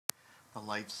The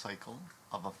life cycle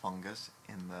of a fungus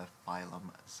in the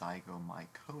phylum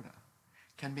Zygomycota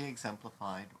can be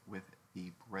exemplified with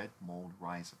the bread mold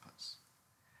rhizopus.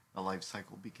 The life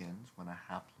cycle begins when a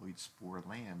haploid spore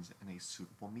lands in a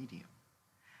suitable medium,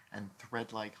 and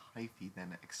thread-like hyphae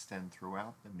then extend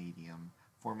throughout the medium,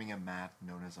 forming a mat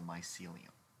known as a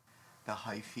mycelium. The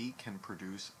hyphae can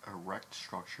produce erect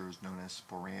structures known as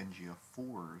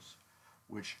sporangiophores,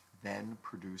 which then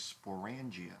produce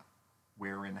sporangia,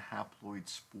 wherein haploid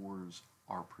spores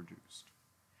are produced.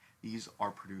 These are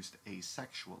produced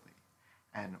asexually,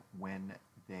 and when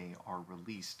they are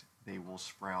released, they will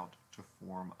sprout to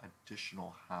form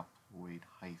additional haploid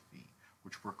hyphae,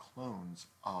 which were clones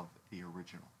of the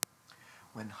original.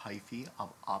 When hyphae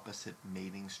of opposite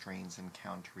mating strains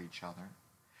encounter each other,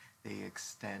 they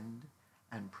extend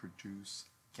and produce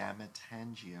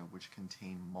gametangia, which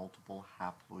contain multiple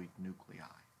haploid nuclei.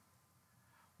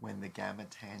 When the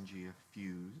gametangia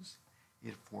fuse,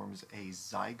 it forms a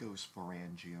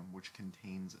zygosporangium, which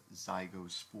contains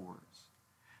zygospores.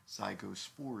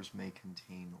 Zygospores may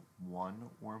contain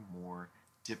one or more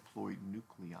diploid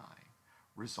nuclei,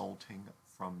 resulting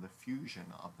from the fusion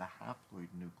of the haploid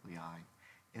nuclei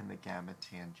in the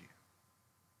gametangia.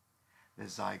 The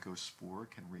zygospore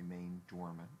can remain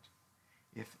dormant.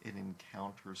 If it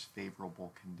encounters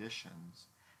favorable conditions,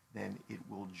 then it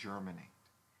will germinate.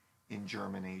 In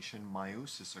germination,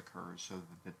 meiosis occurs so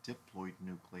that the diploid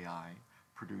nuclei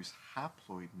produce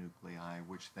haploid nuclei,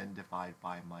 which then divide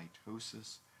by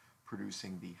mitosis,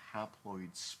 producing the haploid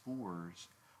spores,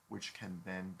 which can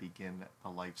then begin the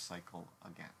life cycle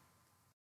again.